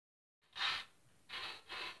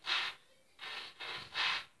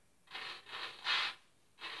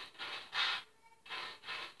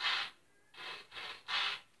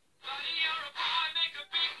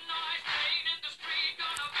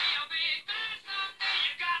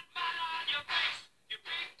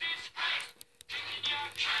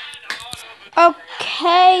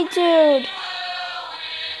Okay, dude.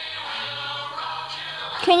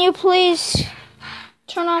 Can you please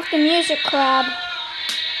turn off the music, Crab?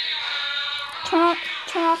 Turn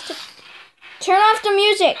off the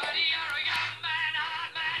music.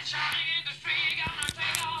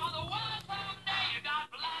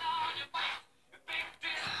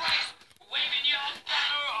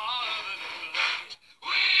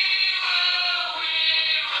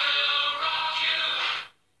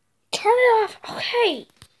 Turn it off. Okay.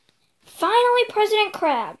 Finally, President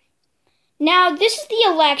Crab. Now, this is the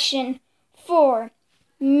election for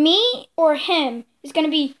me or him is going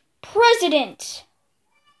to be president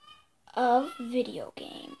of video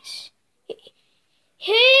games.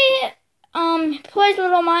 He plays a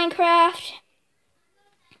little Minecraft,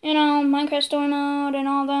 you know, Minecraft Story Mode and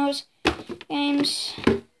all those games.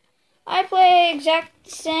 I play exactly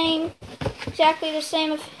the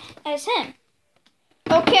same as him.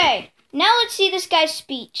 Okay, now let's see this guy's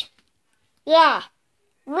speech. Yeah,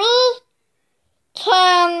 we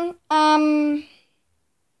can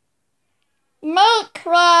make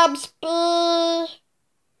crabs be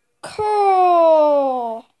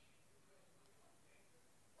cool.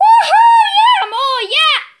 Woohoo! Yeah, more,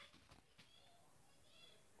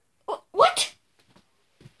 yeah! What?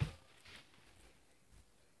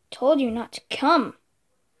 Told you not to come.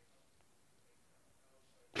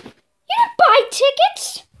 You didn't buy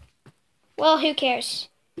tickets? Well, who cares?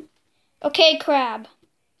 Okay, Crab.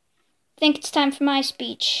 I think it's time for my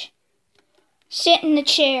speech. Sit in the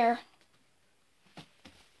chair.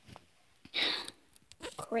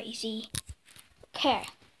 Crazy. Okay.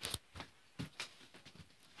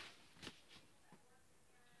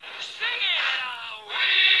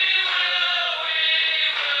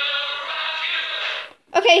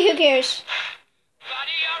 Okay, who cares?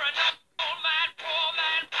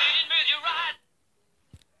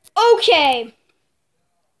 Okay.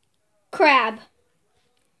 Crab.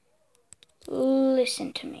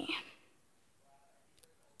 Listen to me.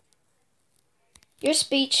 Your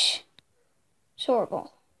speech is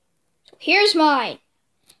horrible. So here's mine.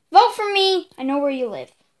 Vote for me. I know where you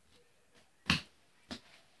live.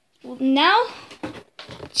 Well, now,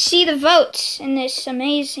 see the votes in this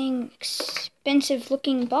amazing, expensive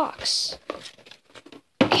looking box.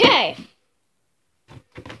 Okay.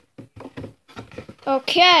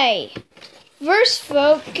 Okay. First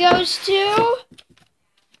vote goes to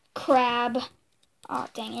Crab. Oh,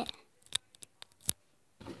 dang it.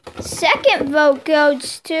 Second vote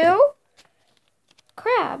goes to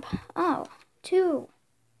Crab. Oh, two.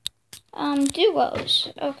 Duos.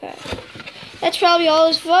 Okay. That's probably all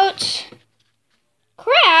his votes.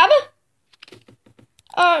 Crab?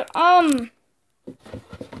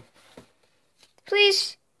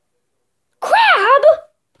 Please. Crab?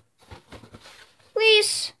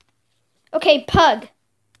 Please. Okay, Pug.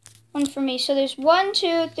 One for me. So there's 1,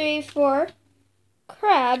 2, 3, 4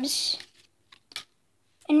 crabs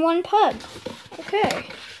and 1 pug. Okay.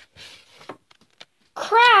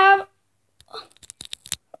 Crab.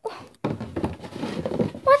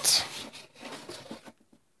 What?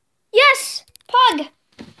 Yes, Pug.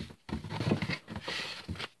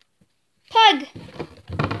 Pug.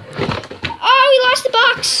 Oh, we lost the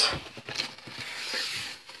box.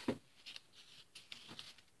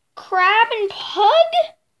 Crab and Pug?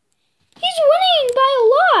 He's winning by a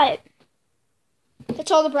lot.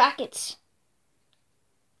 That's all the brackets.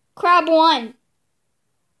 Crab won.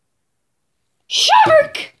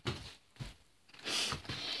 Shark!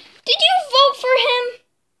 Did you vote for him?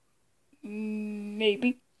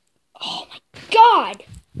 Maybe. Oh my god!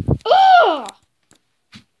 Ugh!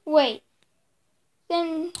 Wait.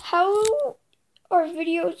 Then how are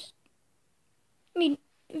video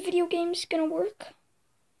games gonna work?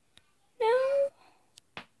 No.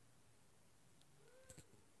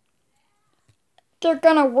 They're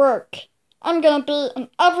gonna work. I'm gonna be in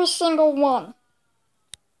every single one.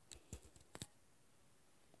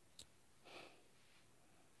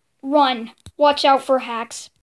 Run. Watch out for hacks.